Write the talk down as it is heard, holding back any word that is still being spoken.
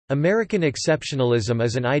American exceptionalism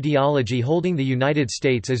is an ideology holding the United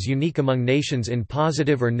States as unique among nations in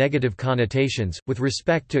positive or negative connotations, with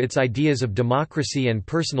respect to its ideas of democracy and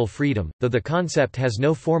personal freedom. Though the concept has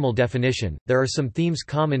no formal definition, there are some themes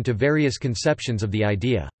common to various conceptions of the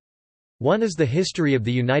idea. One is the history of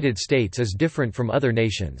the United States is different from other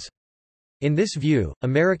nations. In this view,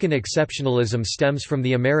 American exceptionalism stems from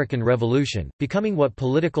the American Revolution, becoming what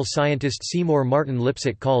political scientist Seymour Martin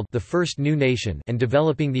Lipset called the first new nation and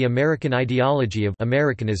developing the American ideology of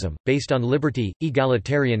Americanism, based on liberty,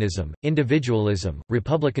 egalitarianism, individualism,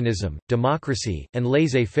 republicanism, democracy, and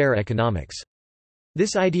laissez-faire economics.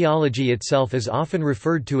 This ideology itself is often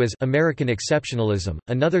referred to as American exceptionalism.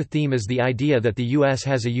 Another theme is the idea that the U.S.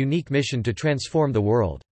 has a unique mission to transform the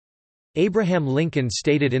world. Abraham Lincoln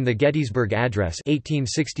stated in the Gettysburg Address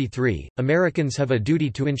 1863, "Americans have a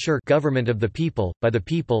duty to ensure government of the people, by the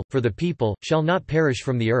people, for the people, shall not perish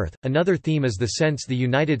from the earth." Another theme is the sense the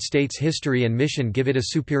United States' history and mission give it a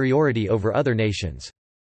superiority over other nations.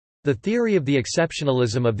 The theory of the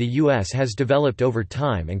exceptionalism of the U.S. has developed over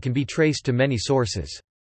time and can be traced to many sources.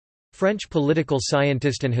 French political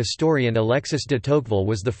scientist and historian Alexis de Tocqueville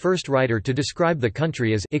was the first writer to describe the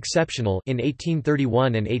country as exceptional in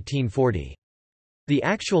 1831 and 1840. The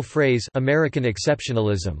actual phrase American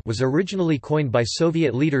exceptionalism was originally coined by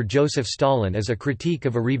Soviet leader Joseph Stalin as a critique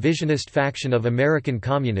of a revisionist faction of American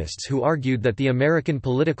communists who argued that the American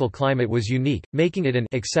political climate was unique, making it an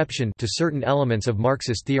exception to certain elements of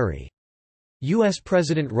Marxist theory. U.S.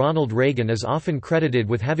 President Ronald Reagan is often credited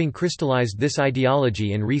with having crystallized this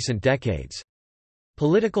ideology in recent decades.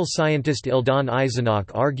 Political scientist Eldon Eisenach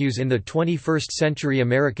argues in the 21st century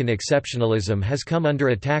American exceptionalism has come under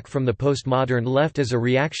attack from the postmodern left as a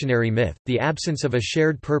reactionary myth, the absence of a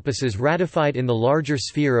shared purpose is ratified in the larger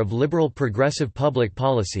sphere of liberal progressive public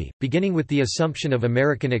policy, beginning with the assumption of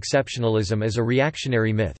American exceptionalism as a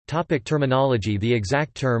reactionary myth. Topic terminology. The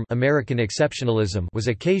exact term American exceptionalism was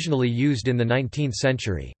occasionally used in the 19th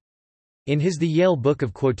century. In his The Yale Book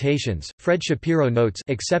of Quotations, Fred Shapiro notes,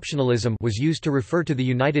 exceptionalism was used to refer to the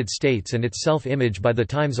United States and its self-image by the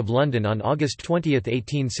Times of London on August 20,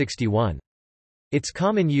 1861. Its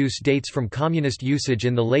common use dates from communist usage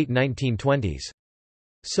in the late 1920s.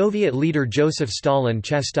 Soviet leader Joseph Stalin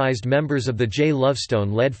chastised members of the J.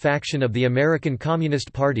 Lovestone-led faction of the American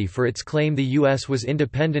Communist Party for its claim the U.S. was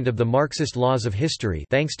independent of the Marxist laws of history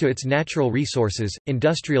thanks to its natural resources,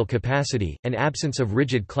 industrial capacity, and absence of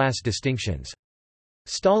rigid class distinctions.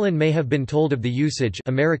 Stalin may have been told of the usage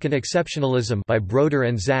American exceptionalism by Broder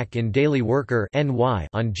and Zach in Daily Worker NY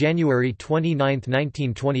on January 29,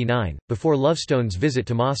 1929, before Lovestone's visit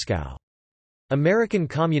to Moscow. American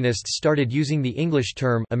communists started using the English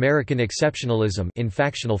term American exceptionalism in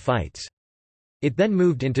factional fights. It then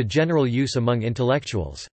moved into general use among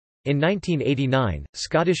intellectuals. In 1989,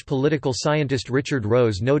 Scottish political scientist Richard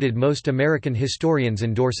Rose noted most American historians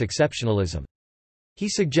endorse exceptionalism. He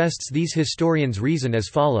suggests these historians reason as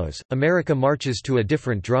follows: America marches to a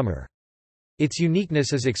different drummer. Its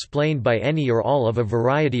uniqueness is explained by any or all of a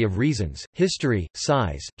variety of reasons: history,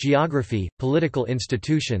 size, geography, political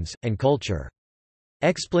institutions, and culture.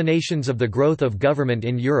 Explanations of the growth of government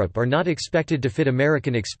in Europe are not expected to fit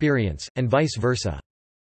American experience, and vice versa.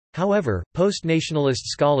 However, post-nationalist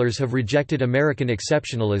scholars have rejected American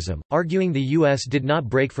exceptionalism, arguing the U.S. did not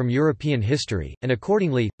break from European history, and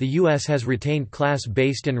accordingly, the U.S. has retained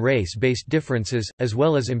class-based and race-based differences, as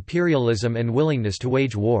well as imperialism and willingness to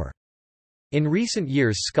wage war. In recent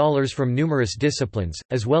years, scholars from numerous disciplines,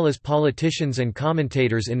 as well as politicians and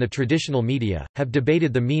commentators in the traditional media, have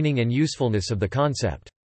debated the meaning and usefulness of the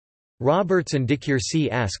concept. Roberts and DeCourcy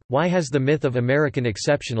ask, why has the myth of American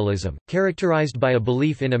exceptionalism, characterized by a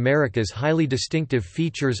belief in America's highly distinctive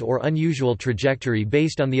features or unusual trajectory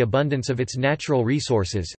based on the abundance of its natural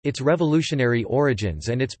resources, its revolutionary origins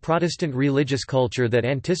and its Protestant religious culture that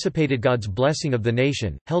anticipated God's blessing of the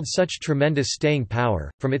nation, held such tremendous staying power?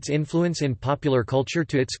 From its influence in popular culture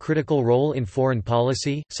to its critical role in foreign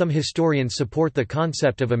policy, some historians support the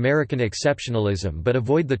concept of American exceptionalism but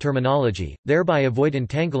avoid the terminology, thereby avoid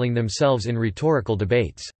entangling themselves in rhetorical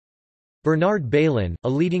debates. Bernard Bailyn, a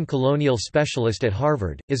leading colonial specialist at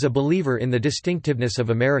Harvard, is a believer in the distinctiveness of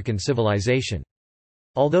American civilization.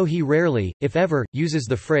 Although he rarely, if ever, uses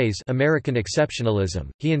the phrase American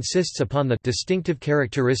exceptionalism, he insists upon the distinctive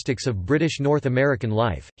characteristics of British North American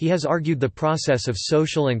life. He has argued the process of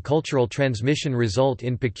social and cultural transmission result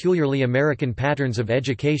in peculiarly American patterns of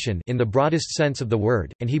education in the broadest sense of the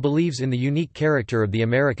word, and he believes in the unique character of the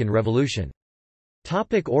American Revolution.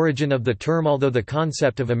 Origin of the term. Although the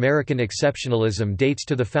concept of American exceptionalism dates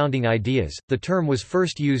to the founding ideas, the term was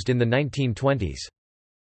first used in the 1920s.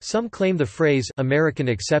 Some claim the phrase, American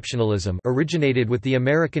exceptionalism, originated with the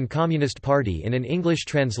American Communist Party in an English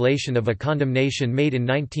translation of a condemnation made in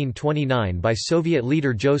 1929 by Soviet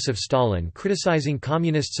leader Joseph Stalin criticizing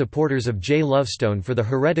communist supporters of J. Lovestone for the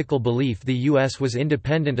heretical belief the U.S. was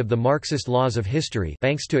independent of the Marxist laws of history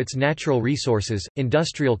thanks to its natural resources,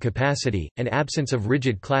 industrial capacity, and absence of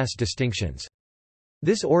rigid class distinctions.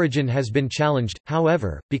 This origin has been challenged,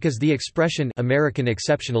 however, because the expression American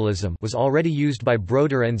exceptionalism was already used by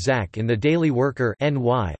Broder and Zach in The Daily Worker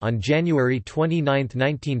 (NY) on January 29,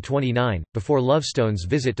 1929, before Lovestone's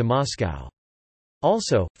visit to Moscow.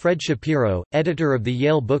 Also, Fred Shapiro, editor of the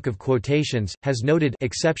Yale Book of Quotations, has noted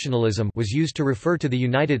exceptionalism was used to refer to the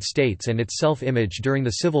United States and its self-image during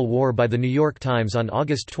the Civil War by The New York Times on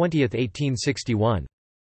August 20, 1861.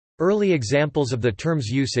 Early examples of the term's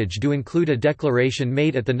usage do include a declaration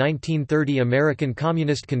made at the 1930 American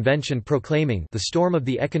Communist Convention proclaiming the storm of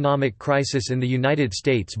the economic crisis in the United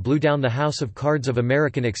States blew down the house of cards of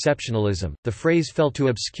American exceptionalism. The phrase fell to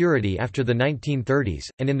obscurity after the 1930s,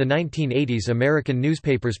 and in the 1980s American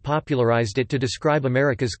newspapers popularized it to describe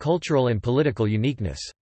America's cultural and political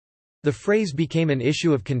uniqueness. The phrase became an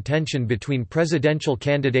issue of contention between presidential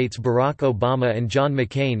candidates Barack Obama and John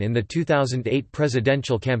McCain in the 2008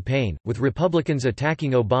 presidential campaign, with Republicans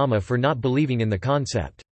attacking Obama for not believing in the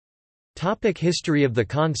concept. History of the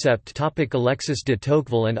concept. Alexis de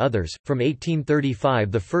Tocqueville and others. From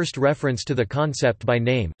 1835, the first reference to the concept by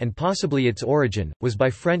name, and possibly its origin, was by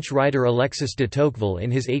French writer Alexis de Tocqueville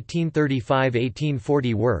in his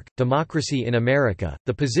 1835–1840 work, Democracy in America.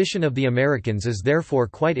 The position of the Americans is therefore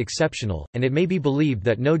quite exceptional, and it may be believed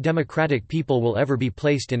that no democratic people will ever be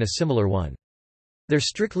placed in a similar one. Their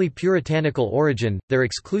strictly puritanical origin, their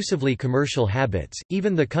exclusively commercial habits,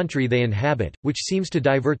 even the country they inhabit, which seems to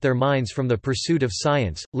divert their minds from the pursuit of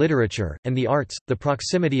science, literature, and the arts, the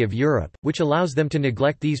proximity of Europe, which allows them to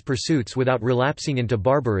neglect these pursuits without relapsing into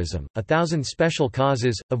barbarism, 1,000 special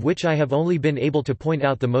causes, of which I have only been able to point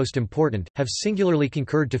out the most important, have singularly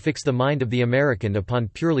concurred to fix the mind of the American upon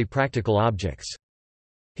purely practical objects.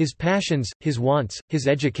 His passions, his wants, his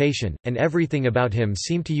education, and everything about him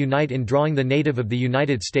seem to unite in drawing the native of the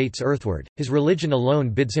United States earthward. His religion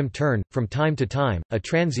alone bids him turn, from time to time, a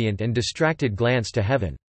transient and distracted glance to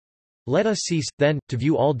heaven. Let us cease, then, to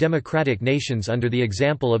view all democratic nations under the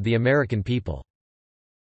example of the American people.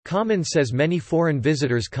 Common says many foreign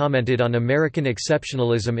visitors commented on American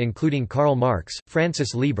exceptionalism including Karl Marx,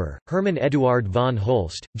 Francis Lieber, Hermann Eduard von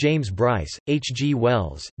Holst, James Bryce, H. G.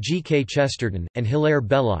 Wells, G. K. Chesterton, and Hilaire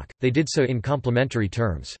Belloc. They did so in complimentary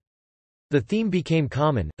terms. The theme became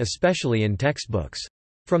common, especially in textbooks.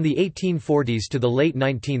 From the 1840s to the late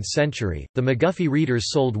 19th century, the McGuffey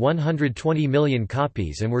readers sold 120 million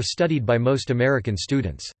copies and were studied by most American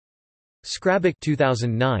students. Scrabbick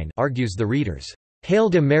 2009 argues the readers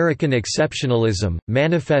hailed American exceptionalism,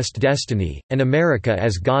 manifest destiny, and America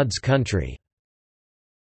as God's country.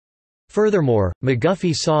 Furthermore,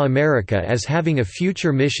 McGuffey saw America as having a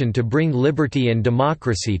future mission to bring liberty and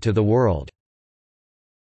democracy to the world.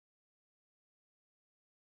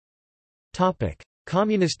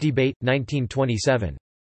 Communist debate, 1927.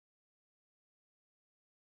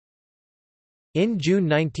 In June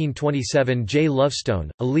 1927, J. Lovestone,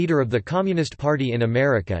 a leader of the Communist Party in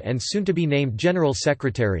America and soon to be named General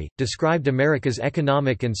Secretary, described America's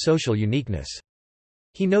economic and social uniqueness.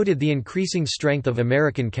 He noted the increasing strength of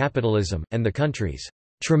American capitalism, and the country's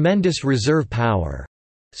tremendous reserve power,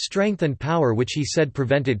 strength and power which he said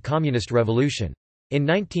prevented communist revolution. In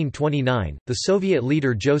 1929, the Soviet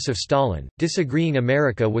leader Joseph Stalin, disagreeing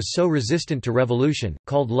America was so resistant to revolution,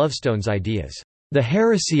 called Lovestone's ideas the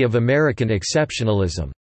heresy of American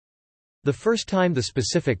exceptionalism. The first time the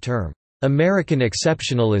specific term, American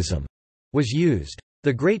exceptionalism, was used.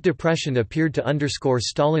 The Great Depression appeared to underscore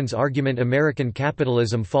Stalin's argument American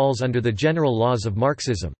capitalism falls under the general laws of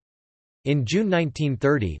Marxism. In June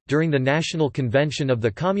 1930, during the National Convention of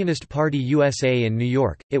the Communist Party USA in New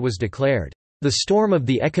York, it was declared, "The storm of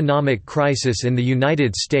the economic crisis in the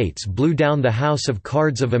United States blew down the house of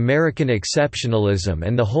cards of American exceptionalism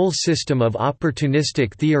and the whole system of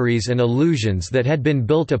opportunistic theories and illusions that had been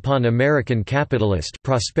built upon American capitalist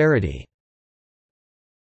prosperity."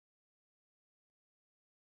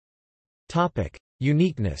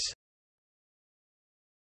 Uniqueness.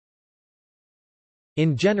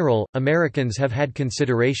 In general, Americans have had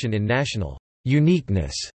consideration in national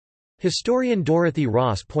uniqueness. Historian Dorothy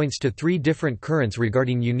Ross points to three different currents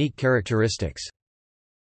regarding unique characteristics.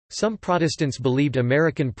 Some Protestants believed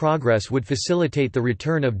American progress would facilitate the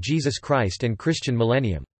return of Jesus Christ and Christian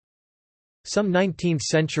millennium. Some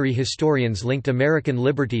 19th-century historians linked American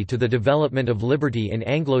liberty to the development of liberty in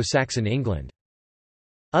Anglo-Saxon England.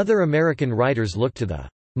 Other American writers look to the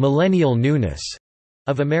millennial newness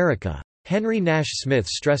of America. Henry Nash Smith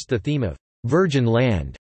stressed the theme of virgin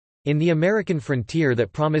land in The American Frontier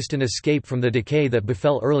that promised an escape from the decay that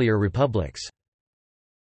befell earlier republics.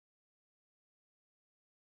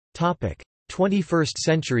 21st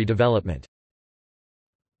century development.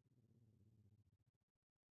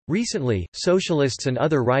 Recently, socialists and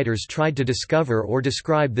other writers tried to discover or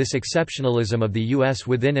describe this exceptionalism of the U.S.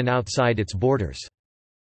 within and outside its borders.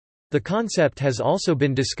 The concept has also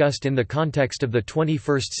been discussed in the context of the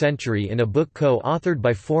 21st century in a book co-authored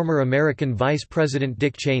by former American Vice President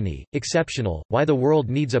Dick Cheney, Exceptional, Why the World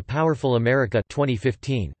Needs a Powerful America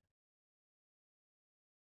 2015.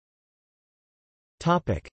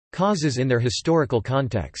 Causes in their historical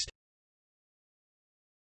context.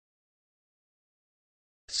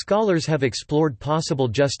 Scholars have explored possible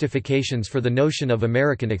justifications for the notion of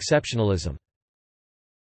American exceptionalism.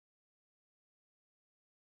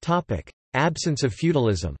 Absence of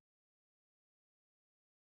feudalism.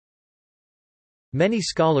 Many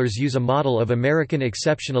scholars use a model of American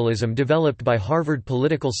exceptionalism developed by Harvard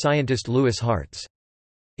political scientist Louis Hartz.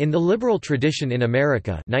 In The Liberal Tradition in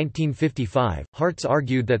America 1955, Hartz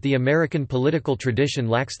argued that the American political tradition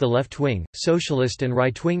lacks the left-wing, socialist and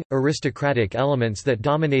right-wing, aristocratic elements that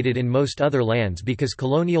dominated in most other lands because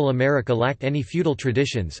colonial America lacked any feudal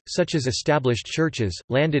traditions, such as established churches,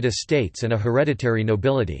 landed estates and a hereditary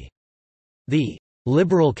nobility. The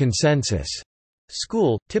liberal consensus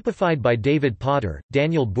school, typified by David Potter,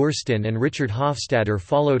 Daniel Boorstin and Richard Hofstadter,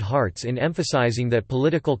 followed Hartz in emphasizing that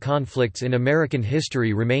political conflicts in American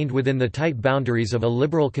history remained within the tight boundaries of a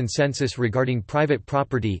liberal consensus regarding private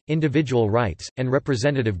property, individual rights, and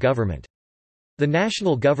representative government. The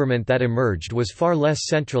national government that emerged was far less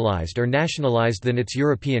centralized or nationalized than its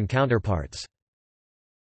European counterparts.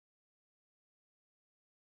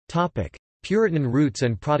 Puritan roots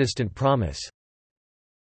and Protestant promise.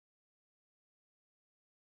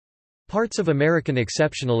 Parts of American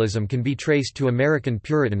exceptionalism can be traced to American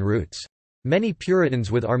Puritan roots. Many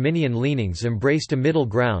Puritans with Arminian leanings embraced a middle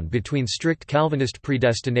ground between strict Calvinist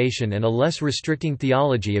predestination and a less restricting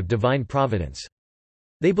theology of divine providence.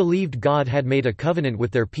 They believed God had made a covenant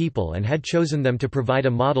with their people and had chosen them to provide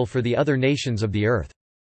a model for the other nations of the earth.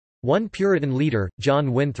 One Puritan leader,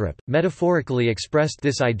 John Winthrop, metaphorically expressed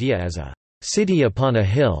this idea as a city upon a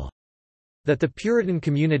hill, that the Puritan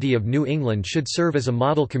community of New England should serve as a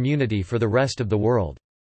model community for the rest of the world.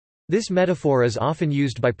 This metaphor is often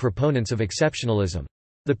used by proponents of exceptionalism.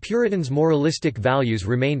 The Puritans' moralistic values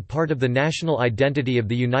remained part of the national identity of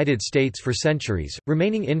the United States for centuries,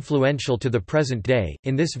 remaining influential to the present day.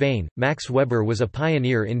 In this vein, Max Weber was a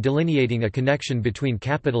pioneer in delineating a connection between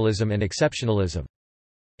capitalism and exceptionalism.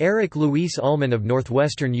 Eric Louis Ullman of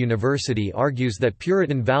Northwestern University argues that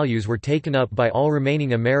Puritan values were taken up by all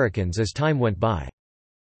remaining Americans as time went by.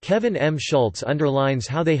 Kevin M. Schultz underlines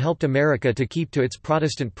how they helped America to keep to its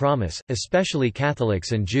Protestant promise, especially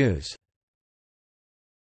Catholics and Jews.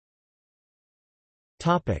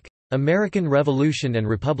 American Revolution and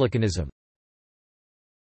Republicanism.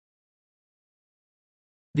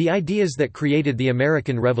 The ideas that created the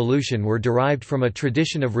American Revolution were derived from a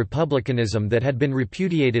tradition of republicanism that had been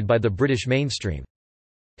repudiated by the British mainstream.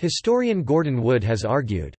 Historian Gordon Wood has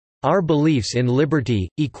argued, "Our beliefs in liberty,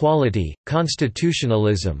 equality,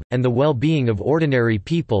 constitutionalism, and the well-being of ordinary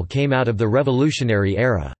people came out of the revolutionary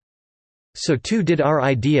era. So too did our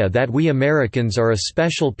idea that we Americans are a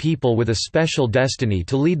special people with a special destiny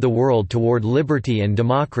to lead the world toward liberty and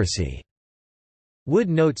democracy." Wood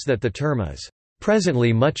notes that the term is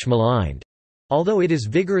presently much maligned, although it is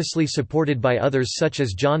vigorously supported by others such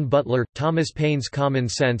as John Butler. Thomas Paine's Common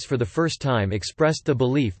Sense for the first time expressed the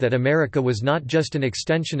belief that America was not just an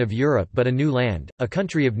extension of Europe but a new land, a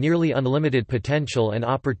country of nearly unlimited potential and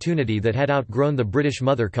opportunity that had outgrown the British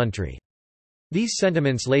mother country. These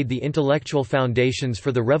sentiments laid the intellectual foundations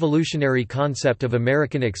for the revolutionary concept of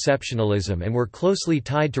American exceptionalism and were closely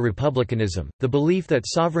tied to republicanism, the belief that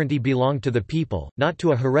sovereignty belonged to the people, not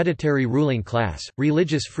to a hereditary ruling class.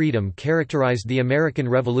 Religious freedom characterized the American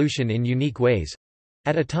Revolution in unique ways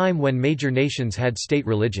at a time when major nations had state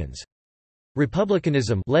religions.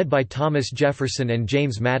 Republicanism, led by Thomas Jefferson and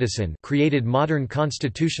James Madison, created modern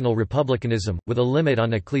constitutional republicanism, with a limit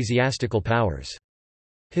on ecclesiastical powers.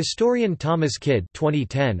 Historian Thomas Kidd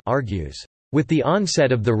 2010 argues, "With the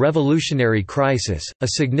onset of the revolutionary crisis, a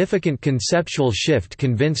significant conceptual shift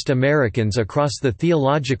convinced Americans across the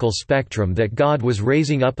theological spectrum that God was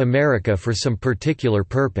raising up America for some particular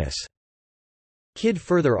purpose." Kidd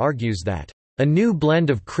further argues that, "A new blend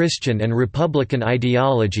of Christian and Republican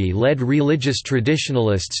ideology led religious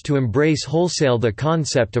traditionalists to embrace wholesale the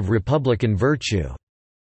concept of Republican virtue."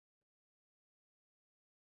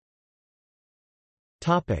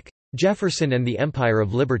 Jefferson and the Empire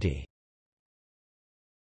of Liberty.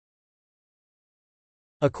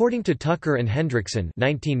 According to Tucker and Hendrickson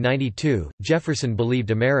 1992, Jefferson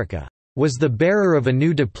believed America was the bearer of a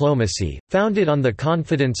new diplomacy, founded on the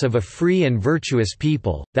confidence of a free and virtuous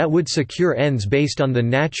people, that would secure ends based on the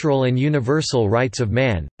natural and universal rights of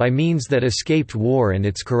man, by means that escaped war and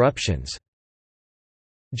its corruptions.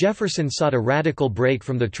 Jefferson sought a radical break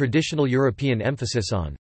from the traditional European emphasis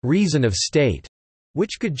on reason of state,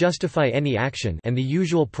 which could justify any action, and the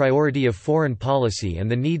usual priority of foreign policy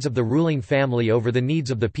and the needs of the ruling family over the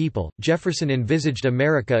needs of the people. Jefferson envisaged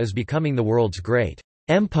America as becoming the world's great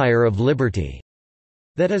empire of liberty,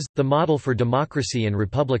 that is, the model for democracy and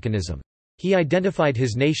republicanism. He identified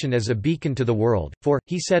his nation as a beacon to the world, for,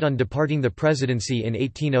 he said on departing the presidency in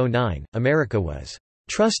 1809, America was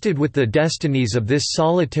trusted with the destinies of this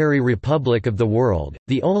solitary republic of the world,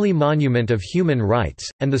 the only monument of human rights,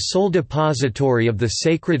 and the sole depository of the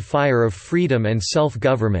sacred fire of freedom and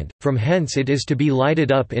self-government. From hence it is to be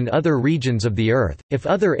lighted up in other regions of the earth, if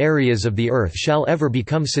other areas of the earth shall ever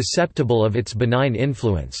become susceptible of its benign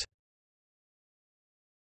influence.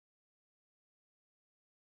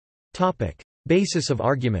 Basis of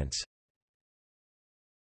arguments.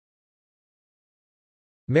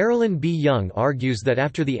 Marilyn B. Young argues that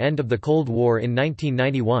after the end of the Cold War in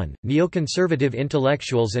 1991, neoconservative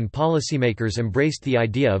intellectuals and policymakers embraced the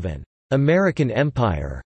idea of an American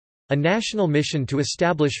empire, a national mission to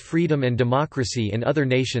establish freedom and democracy in other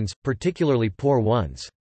nations, particularly poor ones.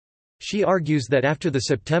 She argues that after the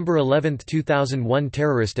September 11, 2001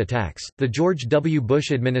 terrorist attacks, the George W.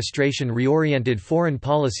 Bush administration reoriented foreign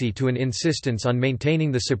policy to an insistence on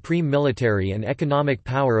maintaining the supreme military and economic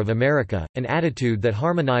power of America, an attitude that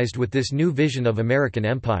harmonized with this new vision of American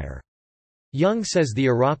empire. Young says the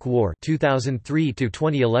Iraq War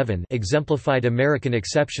 2003–2011 exemplified American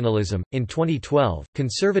exceptionalism. In 2012,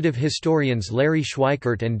 conservative historians Larry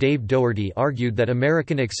Schweikert and Dave Doherty argued that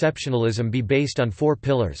American exceptionalism be based on four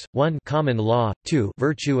pillars: 1. Common law, 2.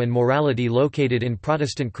 Virtue and morality located in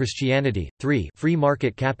Protestant Christianity, 3. Free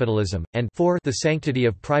market capitalism, and 4. The sanctity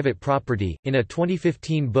of private property. In a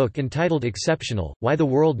 2015 book entitled Exceptional: Why the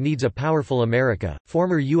World Needs a Powerful America,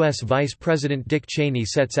 former U.S. Vice President Dick Cheney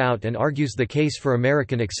sets out and argues the case for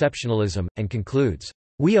American exceptionalism, and concludes,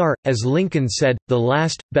 "We are, as Lincoln said, the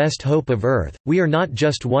last, best hope of earth. We are not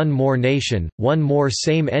just one more nation, one more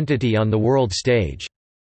same entity on the world stage.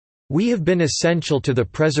 We have been essential to the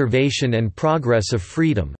preservation and progress of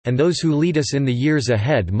freedom, and those who lead us in the years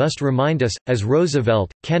ahead must remind us, as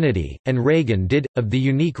Roosevelt, Kennedy, and Reagan did, of the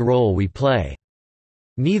unique role we play.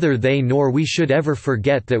 Neither they nor we should ever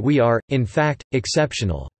forget that we are, in fact,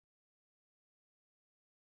 exceptional."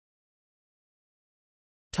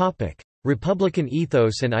 Republican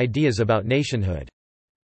ethos and ideas about nationhood.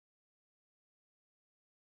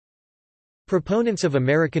 Proponents of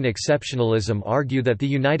American exceptionalism argue that the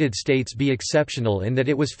United States be exceptional in that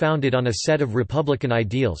it was founded on a set of Republican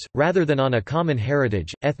ideals, rather than on a common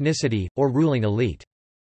heritage, ethnicity, or ruling elite.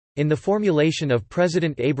 In the formulation of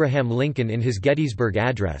President Abraham Lincoln in his Gettysburg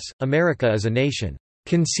Address, America is a nation,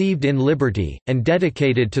 "conceived in liberty, and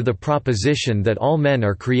dedicated to the proposition that all men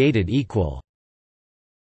are created equal."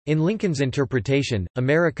 In Lincoln's interpretation,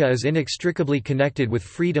 America is inextricably connected with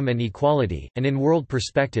freedom and equality, and in world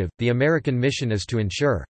perspective, the American mission is to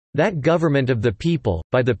ensure that government of the people,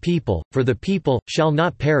 by the people, for the people, shall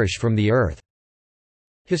not perish from the earth.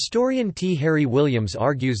 Historian T. Harry Williams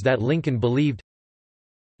argues that Lincoln believed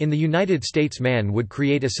in the United States man would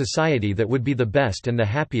create a society that would be the best and the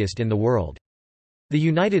happiest in the world. The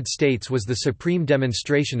United States was the supreme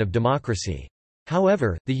demonstration of democracy.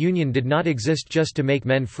 However, the Union did not exist just to make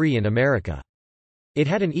men free in America. It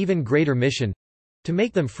had an even greater mission—to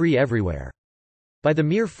make them free everywhere. By the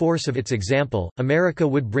mere force of its example, America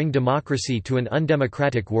would bring democracy to an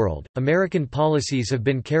undemocratic world. American policies have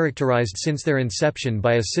been characterized since their inception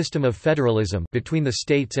by a system of federalism between the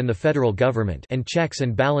states and the federal government and checks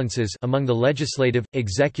and balances among the legislative,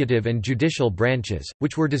 executive and judicial branches,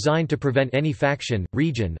 which were designed to prevent any faction,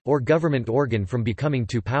 region, or government organ from becoming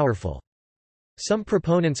too powerful. Some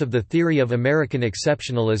proponents of the theory of American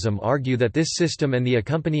exceptionalism argue that this system and the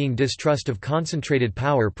accompanying distrust of concentrated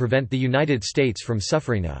power prevent the United States from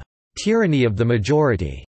suffering a tyranny of the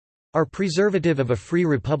majority, are preservative of a free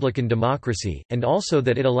republican democracy, and also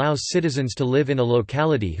that it allows citizens to live in a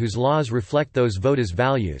locality whose laws reflect those voters'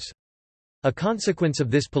 values. A consequence of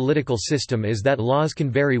this political system is that laws can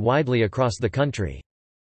vary widely across the country.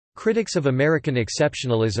 Critics of American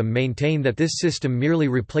exceptionalism maintain that this system merely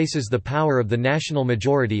replaces the power of the national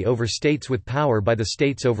majority over states with power by the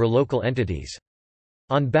states over local entities.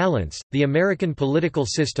 On balance, the American political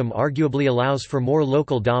system arguably allows for more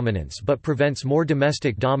local dominance but prevents more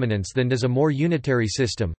domestic dominance than does a more unitary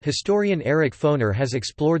system. Historian Eric Foner has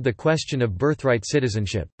explored the question of birthright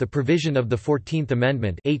citizenship, the provision of the 14th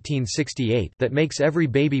Amendment 1868 that makes every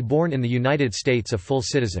baby born in the United States a full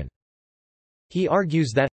citizen. He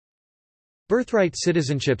argues that birthright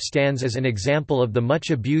citizenship stands as an example of the much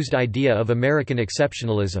abused idea of American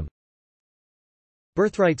exceptionalism.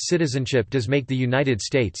 Birthright citizenship does make the United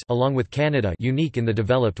States, along with Canada, unique in the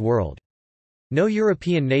developed world. No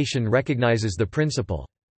European nation recognizes the principle.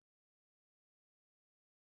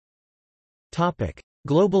 Topic: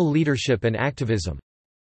 Global leadership and activism.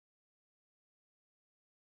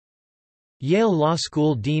 Yale Law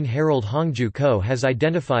School Dean Harold Hongju Ko has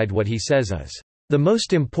identified what he says as the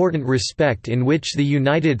most important respect in which the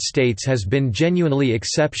United States has been genuinely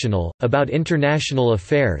exceptional, about international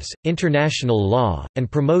affairs, international law,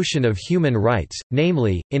 and promotion of human rights,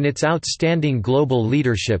 namely, in its outstanding global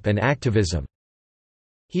leadership and activism.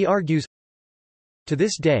 He argues, to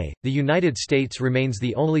this day, the United States remains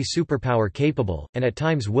the only superpower capable, and at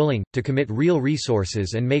times willing, to commit real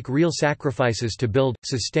resources and make real sacrifices to build,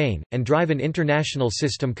 sustain, and drive an international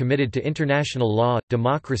system committed to international law,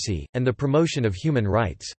 democracy, and the promotion of human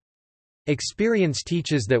rights. Experience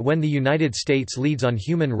teaches that when the United States leads on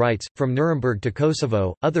human rights, from Nuremberg to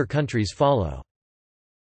Kosovo, other countries follow.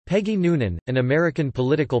 Peggy Noonan, an American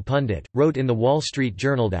political pundit, wrote in The Wall Street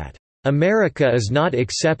Journal that America is not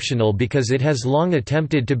exceptional because it has long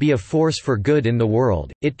attempted to be a force for good in the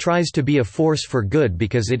world, it tries to be a force for good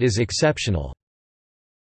because it is exceptional.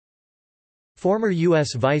 Former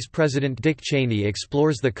U.S. Vice President Dick Cheney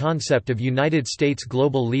explores the concept of United States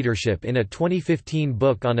global leadership in a 2015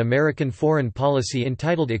 book on American foreign policy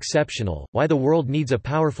entitled Exceptional, Why the World Needs a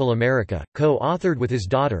Powerful America, co-authored with his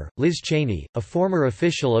daughter, Liz Cheney, a former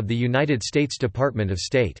official of the United States Department of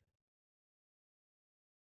State.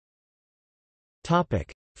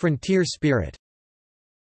 Frontier spirit.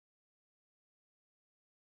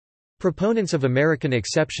 Proponents of American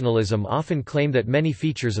exceptionalism often claim that many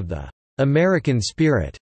features of the American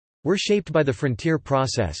spirit were shaped by the frontier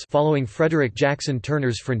process following Frederick Jackson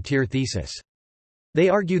Turner's frontier thesis. They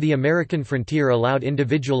argue the American frontier allowed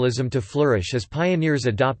individualism to flourish as pioneers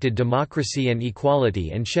adopted democracy and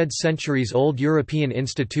equality and shed centuries-old European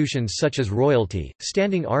institutions such as royalty,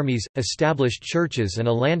 standing armies, established churches and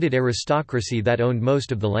a landed aristocracy that owned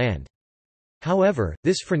most of the land. However,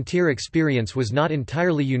 this frontier experience was not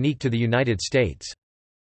entirely unique to the United States.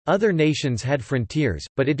 Other nations had frontiers,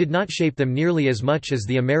 but it did not shape them nearly as much as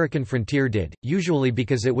the American frontier did, usually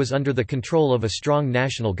because it was under the control of a strong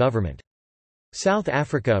national government. South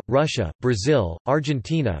Africa, Russia, Brazil,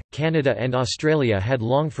 Argentina, Canada and Australia had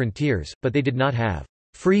long frontiers, but they did not have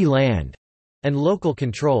free land and local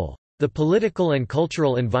control. The political and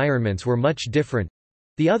cultural environments were much different.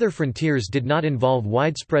 The other frontiers did not involve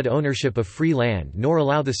widespread ownership of free land nor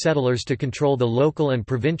allow the settlers to control the local and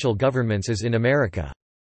provincial governments as in America.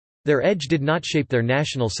 Their edge did not shape their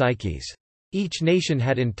national psyches. Each nation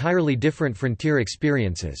had entirely different frontier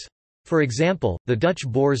experiences. For example, the Dutch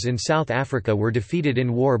Boers in South Africa were defeated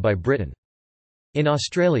in war by Britain. In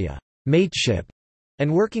Australia, mateship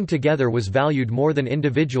and working together was valued more than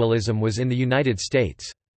individualism was in the United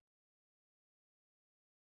States.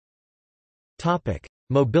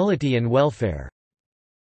 Mobility and welfare.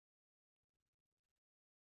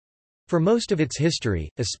 For most of its history,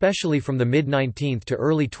 especially from the mid-19th to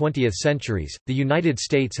early 20th centuries, the United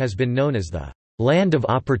States has been known as the land of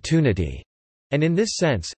opportunity. And in this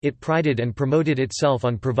sense, it prided and promoted itself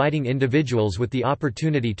on providing individuals with the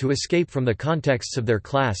opportunity to escape from the contexts of their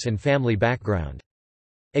class and family background.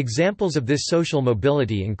 Examples of this social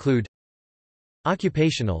mobility include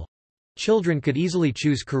occupational. Children could easily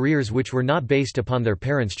choose careers which were not based upon their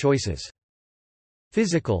parents' choices.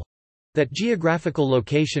 Physical. That geographical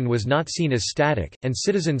location was not seen as static, and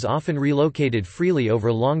citizens often relocated freely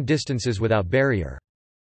over long distances without barrier.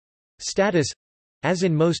 Status. As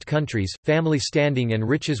in most countries, family standing and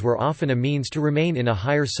riches were often a means to remain in a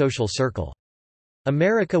higher social circle.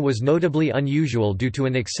 America was notably unusual due to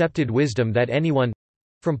an accepted wisdom that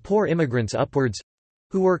anyone—from poor immigrants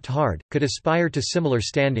upwards—who worked hard, could aspire to similar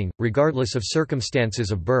standing, regardless of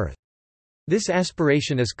circumstances of birth. This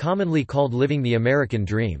aspiration is commonly called living the American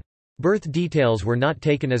dream. Birth details were not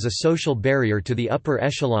taken as a social barrier to the upper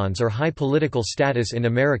echelons or high political status in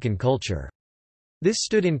American culture. This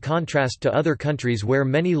stood in contrast to other countries where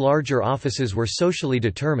many larger offices were socially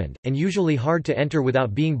determined, and usually hard to enter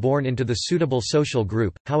without being born into the suitable social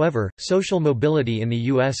group. However, social mobility in the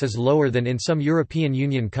U.S. is lower than in some European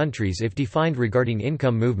Union countries if defined regarding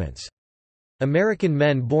income movements. American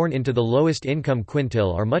men born into the lowest income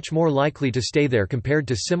quintile are much more likely to stay there compared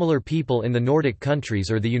to similar people in the Nordic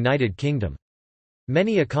countries or the United Kingdom.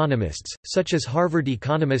 Many economists, such as Harvard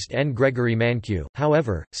economist N. Gregory Mankiw,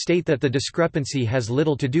 however, state that the discrepancy has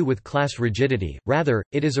little to do with class rigidity, rather,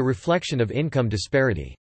 it is a reflection of income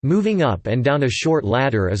disparity. Moving up and down a short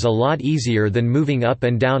ladder is a lot easier than moving up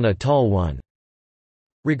and down a tall one.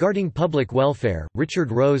 Regarding public welfare,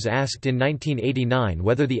 Richard Rose asked in 1989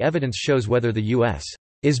 whether the evidence shows whether the U.S.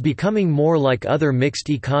 is becoming more like other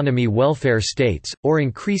mixed-economy welfare states, or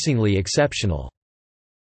increasingly exceptional.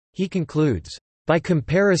 He concludes, "By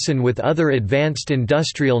comparison with other advanced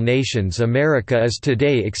industrial nations, America is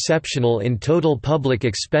today exceptional in total public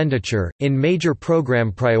expenditure, in major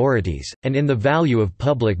program priorities, and in the value of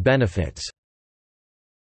public benefits."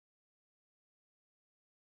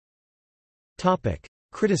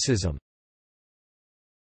 Criticism.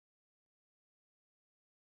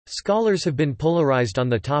 Scholars have been polarized on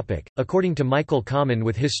the topic, according to Michael Kamen,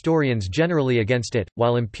 with historians generally against it,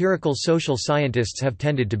 while empirical social scientists have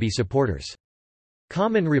tended to be supporters.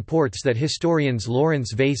 Kamen reports that historians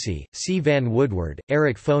Lawrence Vasey, C. Van Woodward,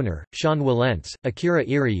 Eric Foner, Sean Wilentz, Akira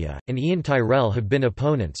Iriya, and Ian Tyrrell have been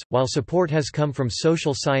opponents, while support has come from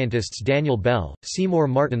social scientists Daniel Bell, Seymour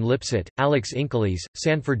Martin Lipset, Alex Inkeles,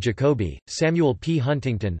 Sanford Jacoby, Samuel P.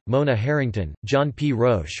 Huntington, Mona Harrington, John P.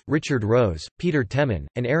 Roche, Richard Rose, Peter Temin,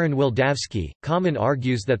 and Aaron Wildavsky. Kamen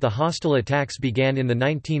argues that the hostile attacks began in the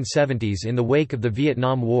 1970s in the wake of the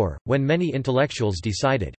Vietnam War, when many intellectuals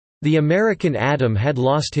decided, "The American Adam had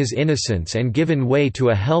lost his innocence and given way to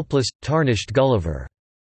a helpless, tarnished Gulliver."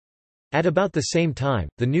 At about the same time,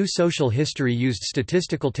 the new social history used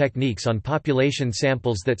statistical techniques on population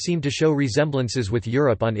samples that seemed to show resemblances with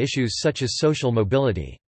Europe on issues such as social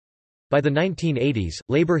mobility. By the 1980s,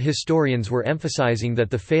 labor historians were emphasizing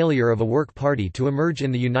that the failure of a work party to emerge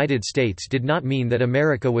in the United States did not mean that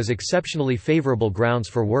America was exceptionally favorable grounds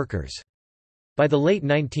for workers. By the late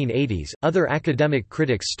 1980s, other academic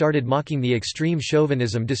critics started mocking the extreme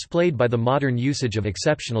chauvinism displayed by the modern usage of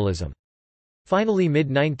exceptionalism. Finally,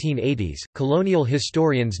 mid-1980s, colonial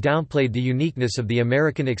historians downplayed the uniqueness of the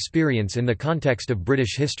American experience in the context of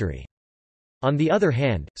British history. On the other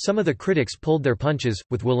hand, some of the critics pulled their punches,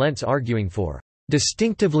 with Wilentz arguing for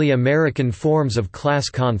distinctively American forms of class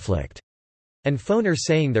conflict, and Foner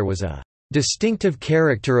saying there was a distinctive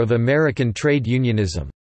character of American trade unionism.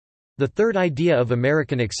 The third idea of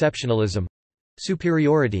American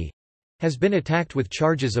exceptionalism—superiority— has been attacked with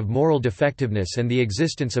charges of moral defectiveness and the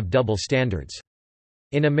existence of double standards.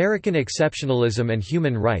 In American Exceptionalism and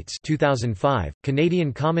Human Rights 2005,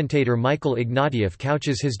 Canadian commentator Michael Ignatieff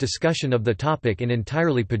couches his discussion of the topic in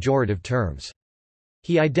entirely pejorative terms.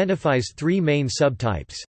 He identifies three main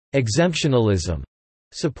subtypes: exemptionalism,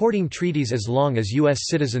 supporting treaties as long as U.S.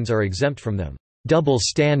 citizens are exempt from them; double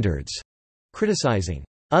standards, criticizing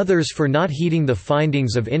others for not heeding the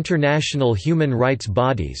findings of international human rights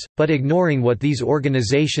bodies, but ignoring what these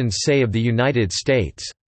organizations say of the United States;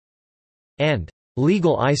 and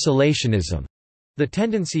legal isolationism, the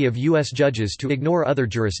tendency of U.S. judges to ignore other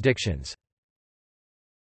jurisdictions.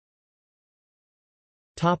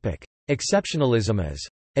 Exceptionalism as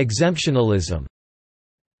exemptionalism.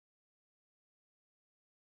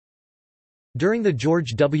 During the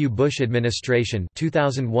George W. Bush administration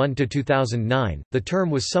 2001 to 2009, the term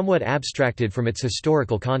was somewhat abstracted from its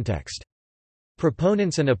historical context.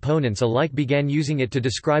 Proponents and opponents alike began using it to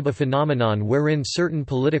describe a phenomenon wherein certain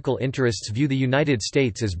political interests view the United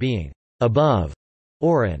States as being above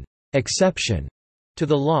or an exception to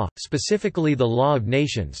the law, specifically the law of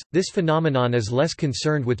nations. This phenomenon is less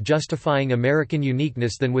concerned with justifying American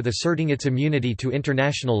uniqueness than with asserting its immunity to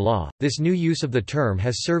international law. This new use of the term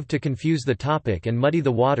has served to confuse the topic and muddy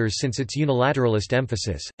the waters since its unilateralist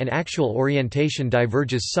emphasis, and actual orientation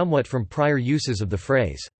diverges somewhat from prior uses of the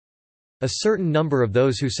phrase. A certain number of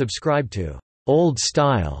those who subscribe to old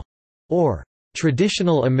style or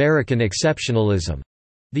traditional American exceptionalism,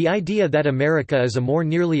 the idea that America is a more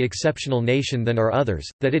nearly exceptional nation than are others,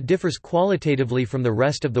 that it differs qualitatively from the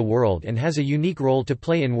rest of the world and has a unique role to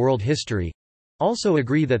play in world history, also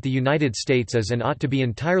agree that the United States is and ought to be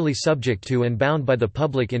entirely subject to and bound by the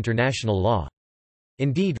public international law.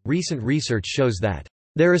 Indeed, recent research shows that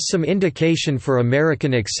there is some indication for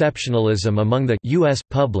American exceptionalism among the U.S.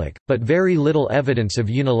 public, but very little evidence of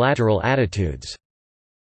unilateral attitudes.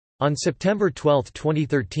 On September 12,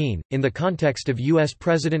 2013, in the context of U.S.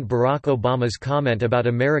 President Barack Obama's comment about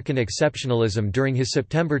American exceptionalism during his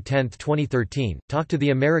September 10, 2013, talk to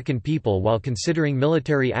the American people while considering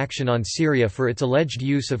military action on Syria for its alleged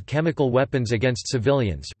use of chemical weapons against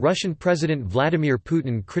civilians, Russian President Vladimir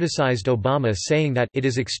Putin criticized Obama, saying that it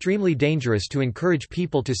is extremely dangerous to encourage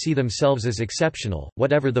people to see themselves as exceptional,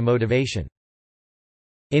 whatever the motivation.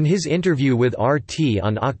 In his interview with RT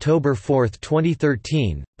on October 4,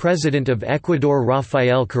 2013, President of Ecuador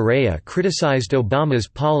Rafael Correa criticized Obama's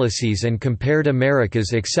policies and compared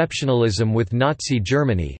America's exceptionalism with Nazi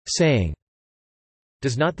Germany, saying,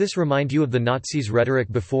 "Does not this remind you of the Nazis' rhetoric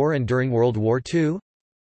before and during World War II?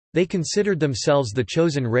 They considered themselves the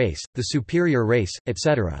chosen race, the superior race,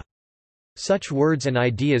 etc. Such words and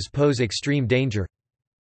ideas pose extreme danger."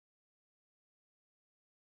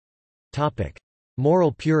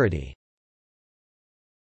 Moral purity.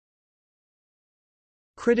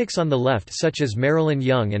 Critics on the left such as Marilyn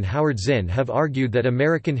Young and Howard Zinn have argued that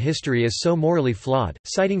American history is so morally flawed,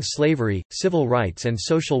 citing slavery, civil rights and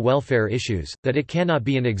social welfare issues, that it cannot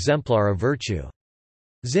be an exemplar of virtue.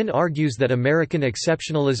 Zinn argues that American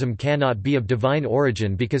exceptionalism cannot be of divine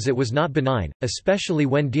origin because it was not benign, especially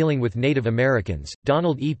when dealing with Native Americans.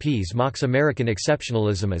 Donald E. Pease mocks American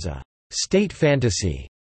exceptionalism as a state fantasy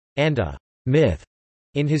and a myth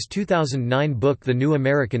in his 2009 book The New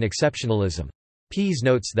American Exceptionalism. Pease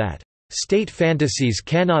notes that, "State fantasies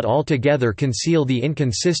cannot altogether conceal the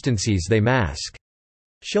inconsistencies they mask,"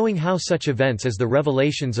 showing how such events as the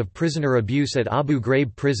revelations of prisoner abuse at Abu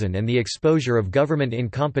Ghraib prison and the exposure of government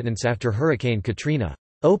incompetence after Hurricane Katrina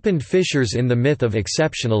opened fissures in the myth of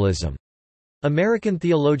exceptionalism. American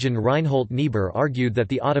theologian Reinhold Niebuhr argued that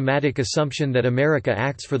the automatic assumption that America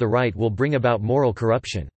acts for the right will bring about moral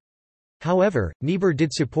corruption. However, Niebuhr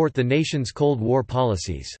did support the nation's Cold War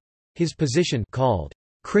policies. His position, called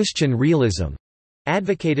Christian realism,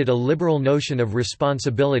 advocated a liberal notion of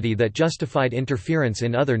responsibility that justified interference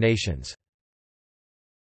in other nations.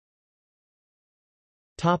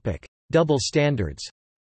 Double standards.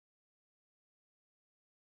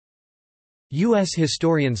 U.S.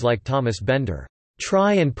 historians like Thomas Bender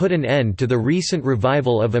try and put an end to the recent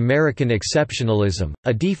revival of American exceptionalism,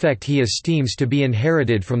 a defect he esteems to be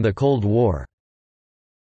inherited from the Cold War.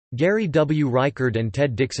 Gary W. Reichard and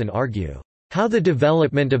Ted Dixon argue, "how the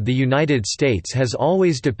development of the United States has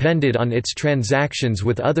always depended on its transactions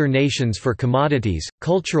with other nations for commodities,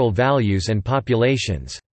 cultural values and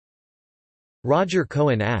populations." Roger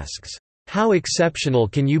Cohen asks, "How exceptional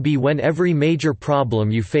can you be when every major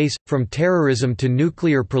problem you face, from terrorism to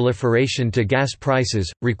nuclear proliferation to gas prices,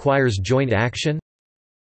 requires joint action?"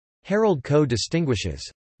 Harold Coe distinguishes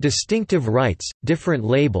distinctive rights, different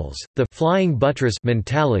labels, the flying buttress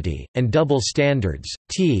mentality, and double standards.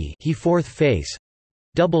 He fourth face,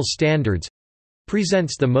 double standards,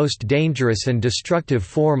 presents the most dangerous and destructive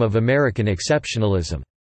form of American exceptionalism.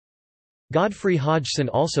 Godfrey Hodgson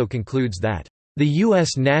also concludes that the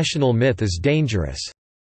U.S. national myth is dangerous.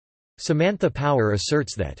 Samantha Power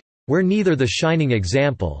asserts that, "We're neither the shining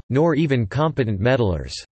example, nor even competent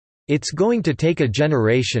meddlers. It's going to take a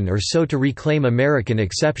generation or so to reclaim American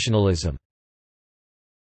exceptionalism."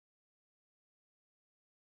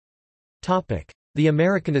 The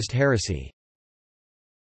Americanist heresy.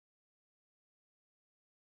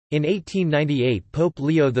 In 1898 Pope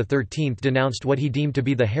Leo XIII denounced what he deemed to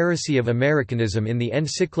be the heresy of Americanism in the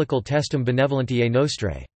encyclical Testum Benevolentiae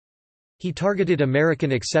Nostrae. He targeted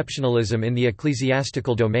American exceptionalism in the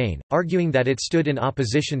ecclesiastical domain, arguing that it stood in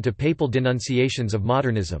opposition to papal denunciations of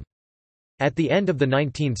modernism. At the end of the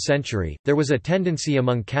 19th century, there was a tendency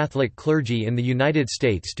among Catholic clergy in the United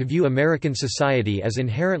States to view American society as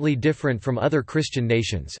inherently different from other Christian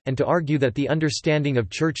nations, and to argue that the understanding of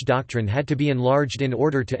church doctrine had to be enlarged in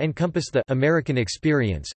order to encompass the American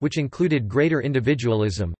experience, which included greater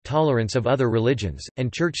individualism, tolerance of other religions,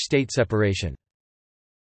 and church-state separation.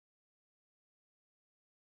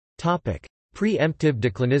 Preemptive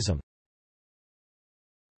declinism.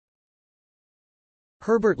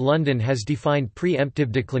 Herbert London has defined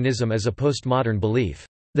preemptive declinism as a postmodern belief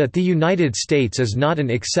that the United States is not an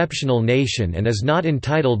exceptional nation and is not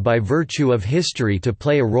entitled by virtue of history to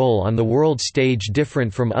play a role on the world stage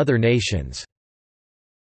different from other nations.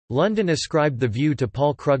 London ascribed the view to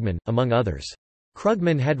Paul Krugman, among others.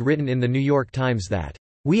 Krugman had written in the New York Times that,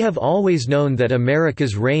 "We have always known that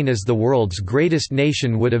America's reign as the world's greatest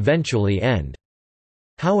nation would eventually end.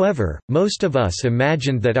 However, most of us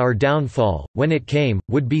imagined that our downfall, when it came,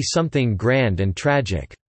 would be something grand and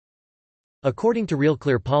tragic." According to Real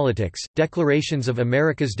Clear Politics, declarations of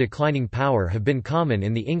America's declining power have been common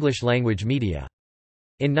in the English-language media.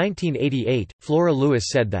 In 1988, Flora Lewis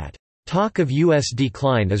said that, Talk of U.S.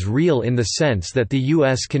 decline is real in the sense that the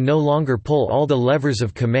U.S. can no longer pull all the levers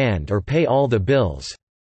of command or pay all the bills."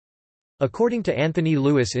 According to Anthony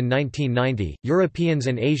Lewis in 1990, Europeans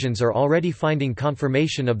and Asians are already finding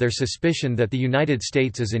confirmation of their suspicion that the United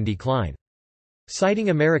States is in decline. Citing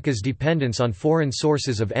America's dependence on foreign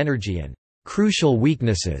sources of energy and crucial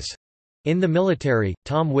weaknesses in the military,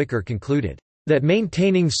 Tom Wicker concluded that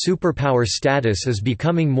maintaining superpower status is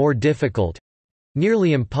becoming more difficult,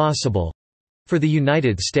 nearly impossible, for the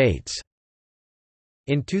United States.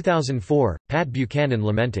 In 2004, Pat Buchanan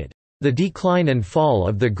lamented, "the decline and fall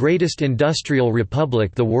of the greatest industrial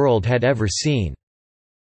republic the world had ever seen."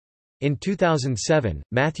 In 2007,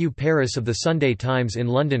 Matthew Paris of the Sunday Times in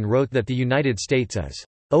London wrote that the United States is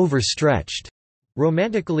overstretched,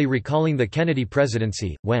 romantically recalling the Kennedy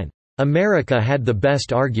presidency, when America had the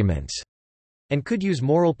best arguments, and could use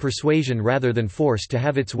moral persuasion rather than force to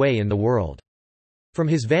have its way in the world. From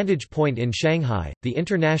his vantage point in Shanghai, the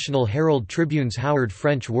International Herald Tribune's Howard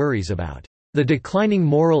French worries about the declining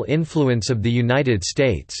moral influence of the United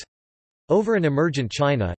States over an emergent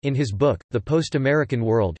China. In his book, The Post-American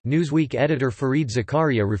World, Newsweek editor Fareed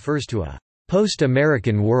Zakaria refers to a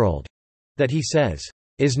post-American world that he says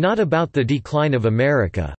is not about the decline of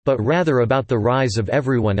America, but rather about the rise of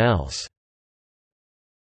everyone else.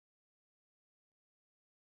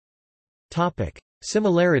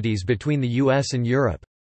 Similarities between the US and Europe.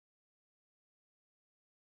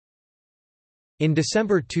 In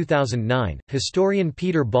December 2009, historian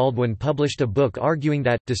Peter Baldwin published a book arguing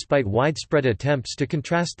that, despite widespread attempts to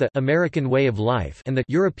contrast the American way of life and the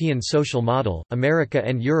European social model, America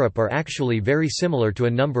and Europe are actually very similar to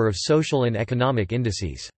a number of social and economic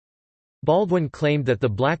indices. Baldwin claimed that the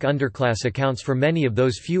black underclass accounts for many of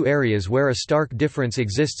those few areas where a stark difference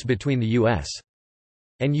exists between the U.S.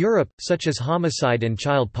 and Europe, such as homicide and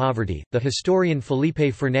child poverty. The historian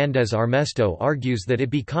Felipe Fernandez Armesto argues that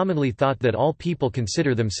it be commonly thought that all people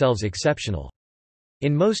consider themselves exceptional.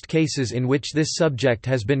 In most cases in which this subject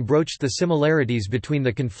has been broached, the similarities between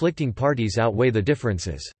the conflicting parties outweigh the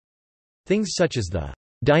differences. Things such as the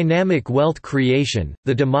dynamic wealth creation,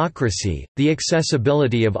 the democracy, the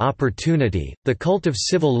accessibility of opportunity, the cult of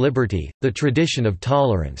civil liberty, the tradition of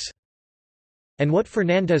tolerance, and what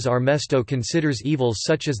Fernandez Armesto considers evils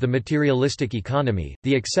such as the materialistic economy,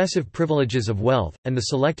 the excessive privileges of wealth, and the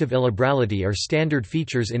selective illiberality are standard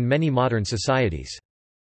features in many modern societies.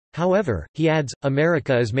 However, he adds,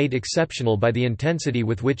 America is made exceptional by the intensity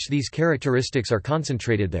with which these characteristics are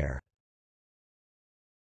concentrated there.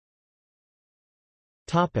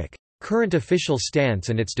 Current official stance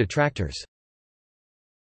and its detractors.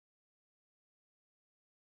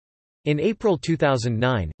 In April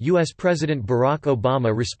 2009, U.S. President Barack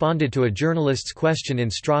Obama responded to a journalist's question in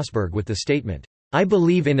Strasbourg with the statement, "I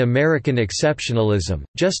believe in American exceptionalism,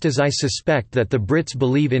 just as I suspect that the Brits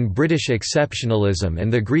believe in British exceptionalism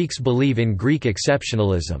and the Greeks believe in Greek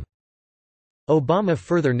exceptionalism." Obama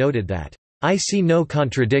further noted that, "I see no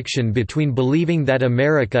contradiction between believing that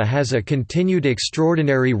America has a continued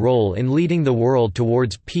extraordinary role in leading the world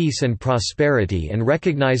towards peace and prosperity and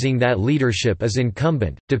recognizing that leadership is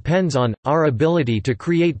incumbent, depends on, our ability to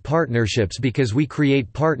create partnerships because we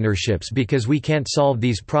can't solve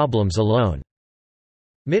these problems alone."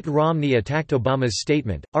 Mitt Romney attacked Obama's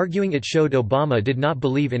statement, arguing it showed Obama did not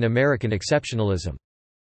believe in American exceptionalism.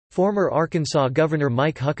 Former Arkansas Governor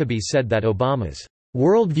Mike Huckabee said that Obama's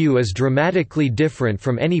worldview is dramatically different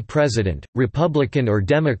from any president, Republican or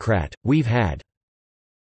Democrat, we've had.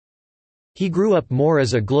 He grew up more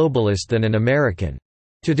as a globalist than an American.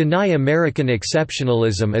 To deny American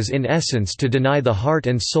exceptionalism is in essence to deny the heart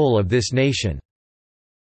and soul of this nation.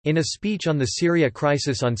 In a speech on the Syria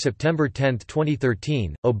crisis on September 10,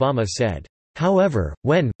 2013, Obama said, "However,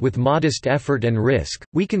 when, with modest effort and risk,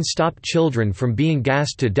 we can stop children from being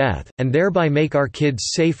gassed to death, and thereby make our kids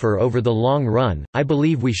safer over the long run, I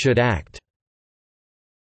believe we should act.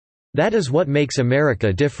 That is what makes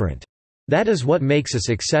America different. That is what makes us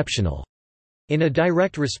exceptional." In a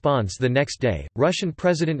direct response the next day, Russian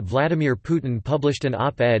President Vladimir Putin published an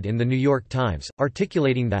op-ed in The New York Times,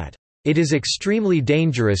 articulating that, "It is extremely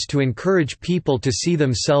dangerous to encourage people to see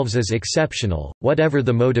themselves as exceptional, whatever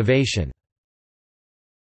the motivation.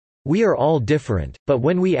 We are all different, but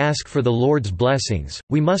when we ask for the Lord's blessings,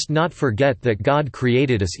 we must not forget that God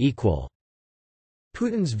created us equal."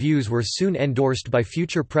 Putin's views were soon endorsed by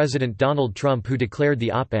future President Donald Trump, who declared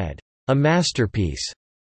the op-ed, "a masterpiece.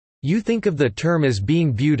 You think of the term as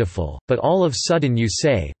being beautiful, but all of a sudden you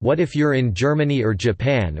say, what if you're in Germany or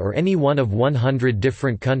Japan or any one of 100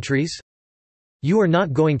 different countries? You are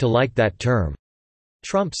not going to like that term."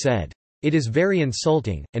 Trump said. "It is very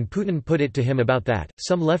insulting," and Putin put it to him about that.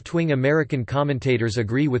 Some left-wing American commentators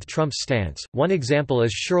agree with Trump's stance. One example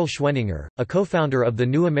is Shirl Schweninger, a co-founder of the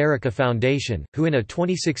New America Foundation, who in a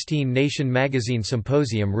 2016 Nation magazine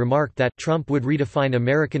symposium remarked that Trump would redefine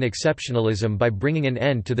American exceptionalism by bringing an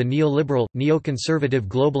end to the neoliberal, neoconservative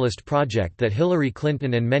globalist project that Hillary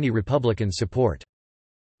Clinton and many Republicans support.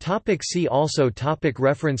 See also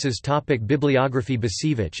References Bibliography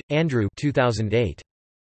Bacevich, Andrew 2008.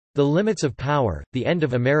 The Limits of Power, The End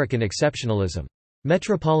of American Exceptionalism.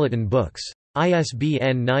 Metropolitan Books.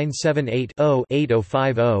 ISBN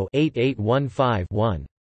 978-0-8050-8815-1.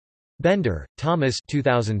 Bender, Thomas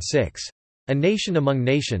 2006. A Nation Among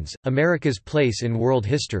Nations, America's Place in World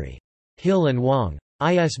History. Hill and Wang.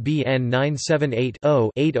 ISBN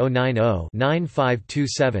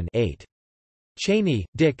 978-0-8090-9527-8. Cheney,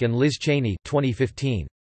 Dick and Liz Cheney 2015.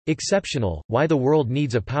 Exceptional, Why the World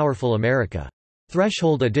Needs a Powerful America.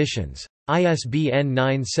 Threshold Editions. ISBN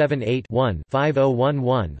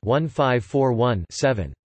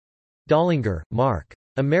 978-1-5011-1541-7. Dollinger, Mark.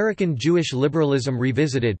 American Jewish Liberalism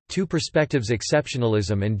Revisited, Two Perspectives: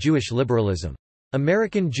 Exceptionalism and Jewish Liberalism.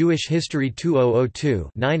 American Jewish History 2002-90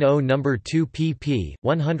 No. 2 pp.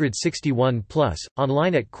 161+,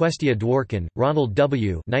 online at Questia Dworkin, Ronald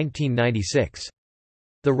W. 1996.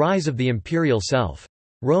 The Rise of the Imperial Self.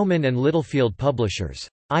 Rowman and Littlefield Publishers.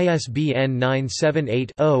 ISBN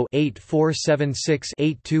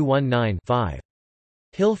 978-0-8476-8219-5.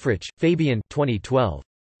 Hilfrich, Fabian 2012.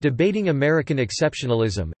 Debating American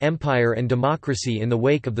Exceptionalism, Empire and Democracy in the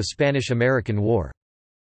Wake of the Spanish–American War.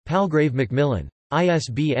 Palgrave Macmillan.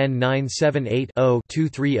 ISBN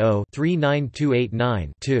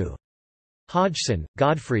 978-0-230-39289-2. Hodgson,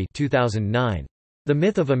 Godfrey 2009. The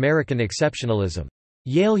Myth of American Exceptionalism.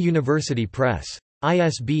 Yale University Press.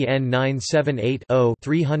 ISBN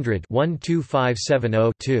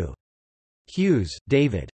 978-0-300-12570-2. Hughes,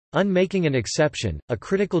 David. Unmaking an Exception, A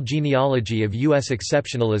Critical Genealogy of U.S.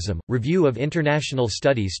 Exceptionalism, Review of International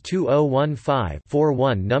Studies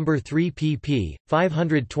 2015-41 No. 3 pp.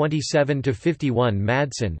 527–51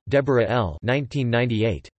 Madsen, Deborah L.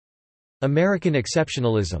 1998. American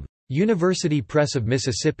Exceptionalism. University Press of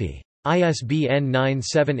Mississippi. ISBN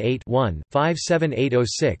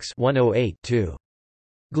 978-1-57806-108-2.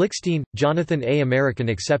 Glickstein, Jonathan A. American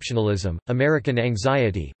Exceptionalism, American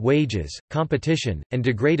Anxiety, Wages, Competition, and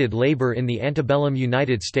Degraded Labor in the Antebellum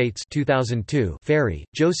United States 2002. Ferry,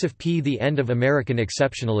 Joseph P. The End of American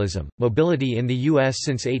Exceptionalism, Mobility in the U.S.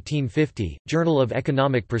 Since 1850, Journal of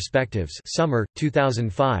Economic Perspectives Summer,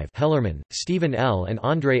 2005. Hellerman, Stephen L. and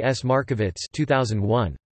Andrei S. Markovits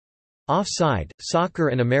 2001. Offside, Soccer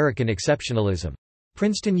and American Exceptionalism.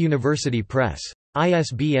 Princeton University Press.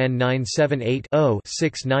 ISBN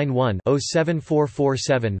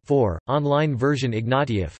 978-0-691-07447-4, online version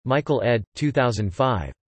Ignatieff, Michael ed.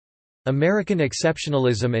 2005. American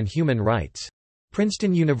Exceptionalism and Human Rights.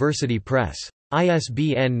 Princeton University Press.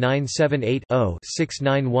 ISBN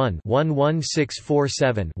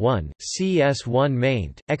 978-0-691-11647-1, CS1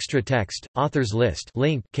 maint, extra text, authors list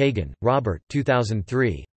link Kagan, Robert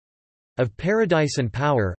 2003. Of Paradise and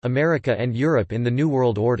Power, America and Europe in the New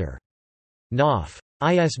World Order. Knopf.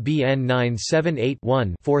 ISBN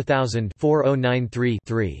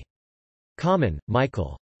 978-1-4000-4093-3. Kamen,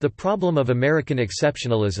 Michael. The Problem of American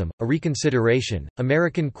Exceptionalism, A Reconsideration,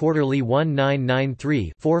 American Quarterly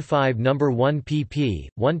 1993-45 No. 1 pp.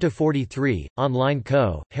 1–43, online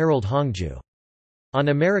co., Harold Hongju. On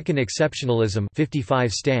American Exceptionalism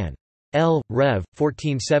 55 Stan. L. Rev.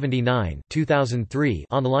 1479 2003,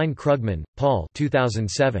 online Krugman, Paul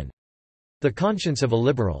 2007. The Conscience of a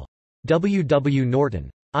Liberal. W. W. Norton.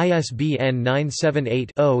 ISBN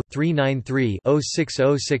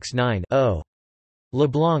 978-0-393-06069-0.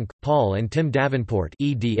 LeBlanc, Paul and Tim Davenport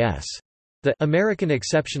eds. The American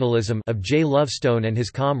Exceptionalism of J. Lovestone and His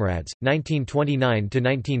Comrades,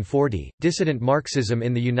 1929–1940, Dissident Marxism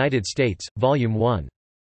in the United States, Volume 1.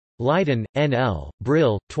 Leiden, N. L.,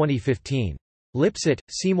 Brill, 2015. Lipset,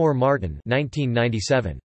 Seymour Martin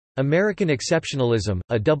 1997. American Exceptionalism,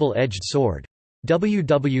 A Double-Edged Sword. W.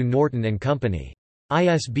 W. Norton and Company.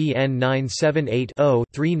 ISBN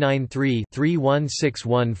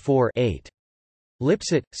 978-0-393-31614-8.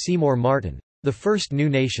 Lipset, Seymour Martin. The First New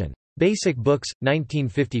Nation. Basic Books,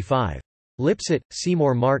 1955. Lipset,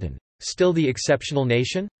 Seymour Martin. Still the Exceptional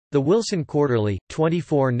Nation? The Wilson Quarterly,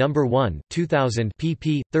 24 No. 1 2000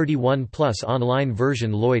 pp. 31+, online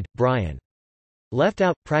version Lloyd, Brian. Left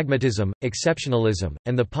Out, Pragmatism, Exceptionalism,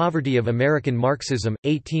 and the Poverty of American Marxism,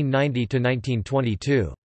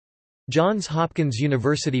 1890–1922. Johns Hopkins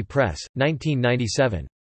University Press, 1997.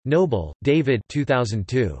 Noble, David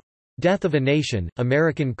 2002. Death of a Nation,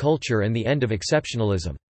 American Culture and the End of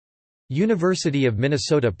Exceptionalism. University of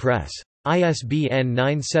Minnesota Press. ISBN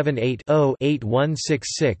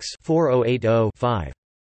 978-0-8166-4080-5.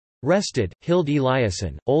 Rested, Hild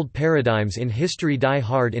Eliasson, Old Paradigms in History Die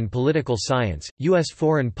Hard in Political Science, U.S.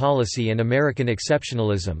 Foreign Policy and American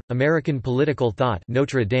Exceptionalism, American Political Thought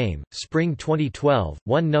Notre Dame, Spring 2012,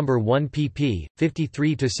 1 No. 1 pp.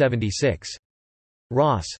 53–76.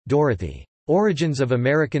 Ross, Dorothy. Origins of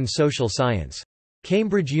American Social Science.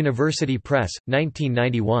 Cambridge University Press,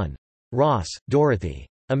 1991. Ross, Dorothy.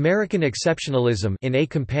 American Exceptionalism in A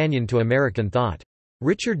Companion to American Thought.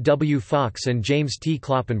 Richard W. Fox and James T.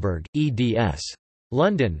 Kloppenberg, eds.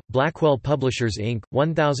 London, Blackwell Publishers Inc.,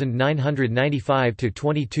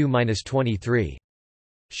 1995–22–23.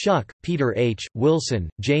 Schuck, Peter H., Wilson,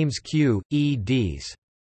 James Q., eds.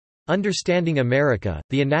 Understanding America,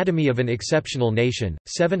 The Anatomy of an Exceptional Nation,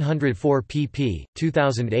 704 pp.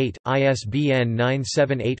 2008, ISBN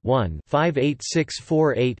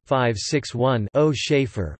 978-1-58648-561-0.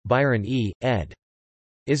 Schaefer, Byron E., ed.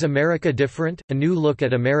 Is America Different? A New Look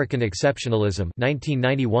at American Exceptionalism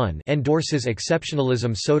 1991 endorses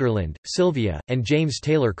Exceptionalism. Soderlund, Sylvia, and James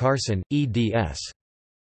Taylor Carson, eds.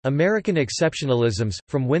 American Exceptionalisms,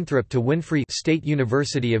 From Winthrop to Winfrey State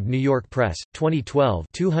University of New York Press, 2012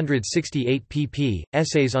 268 pp.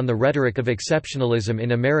 Essays on the Rhetoric of Exceptionalism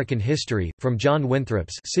in American History, From John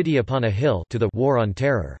Winthrop's City Upon a Hill to the War on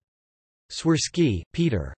Terror. Swirsky,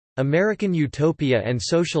 Peter. American Utopia and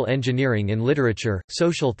Social Engineering in Literature,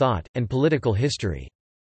 Social Thought, and Political History.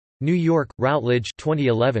 New York, Routledge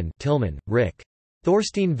 2011. Tillman, Rick.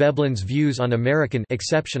 Thorstein Veblen's Views on American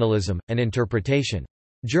Exceptionalism, An Interpretation.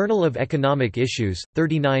 Journal of Economic Issues,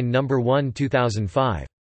 39 No. 1 2005.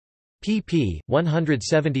 pp.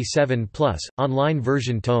 177+, online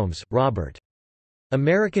version tomes, Robert.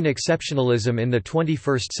 American Exceptionalism in the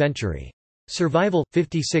 21st Century. Survival,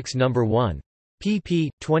 56 No. 1.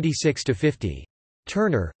 pp. 26–50.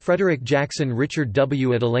 Turner, Frederick Jackson Richard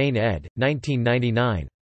W. Adelaine ed., 1999.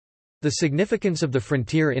 The Significance of the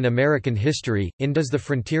Frontier in American History, in Does the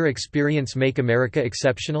Frontier Experience Make America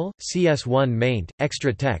Exceptional? CS1 maint,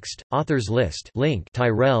 extra text, authors list link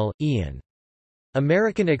Tyrell, Ian.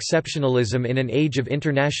 American Exceptionalism in an Age of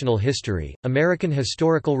International History, American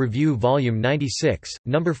Historical Review Volume 96,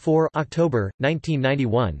 No. 4 October,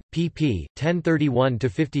 1991, pp.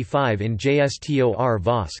 1031–55 in JSTOR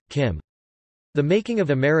Voss, Kim. The Making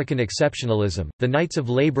of American Exceptionalism, The Knights of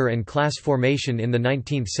Labor and Class Formation in the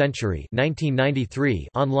 19th Century 1993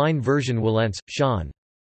 online version Wilentz, Sean.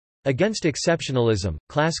 Against Exceptionalism,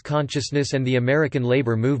 Class Consciousness and the American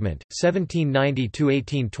Labor Movement,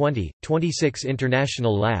 1790–1820, 26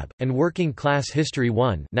 International Lab, and Working Class History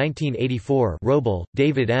 1 1984 Roble,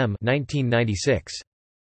 David M. 1996.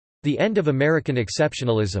 The End of American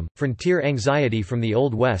Exceptionalism, Frontier Anxiety from the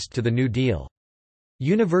Old West to the New Deal.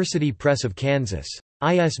 University Press of Kansas.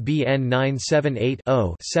 ISBN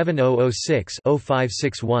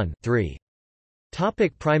 978-0-7006-0561-3.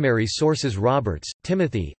 Primary sources Roberts,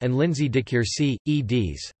 Timothy, and Lindsay Dickier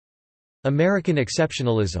eds. American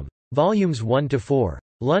Exceptionalism. Volumes 1–4.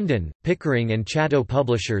 London, Pickering and Chatto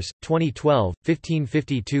Publishers, 2012,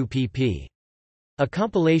 1552 pp. A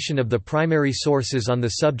compilation of the primary sources on the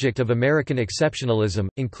subject of American exceptionalism,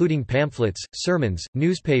 including pamphlets, sermons,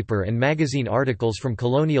 newspaper and magazine articles from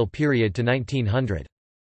colonial period to 1900.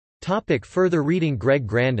 Further reading Greg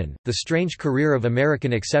Grandin, The Strange Career of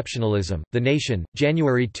American Exceptionalism, The Nation,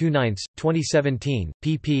 January 29, 2017,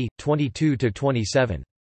 pp. 22–27.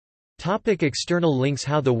 External links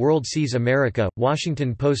How the World Sees America,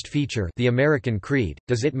 Washington Post feature The American Creed,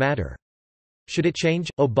 Does It Matter? Should It Change?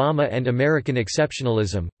 Obama and American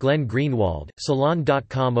Exceptionalism, Glenn Greenwald,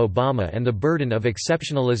 Salon.com Obama and the Burden of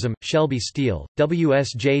Exceptionalism, Shelby Steele,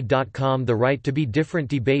 WSJ.com The Right to Be Different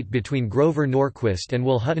Debate between Grover Norquist and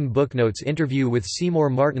Will Hutton Booknotes Interview with Seymour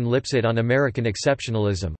Martin Lipset on American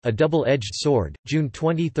Exceptionalism, A Double-Edged Sword, June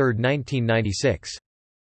 23, 1996.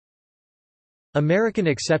 American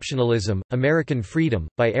Exceptionalism, American Freedom,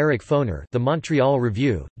 by Eric Foner The Montreal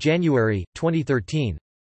Review, January, 2013.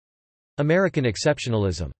 American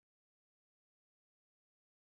Exceptionalism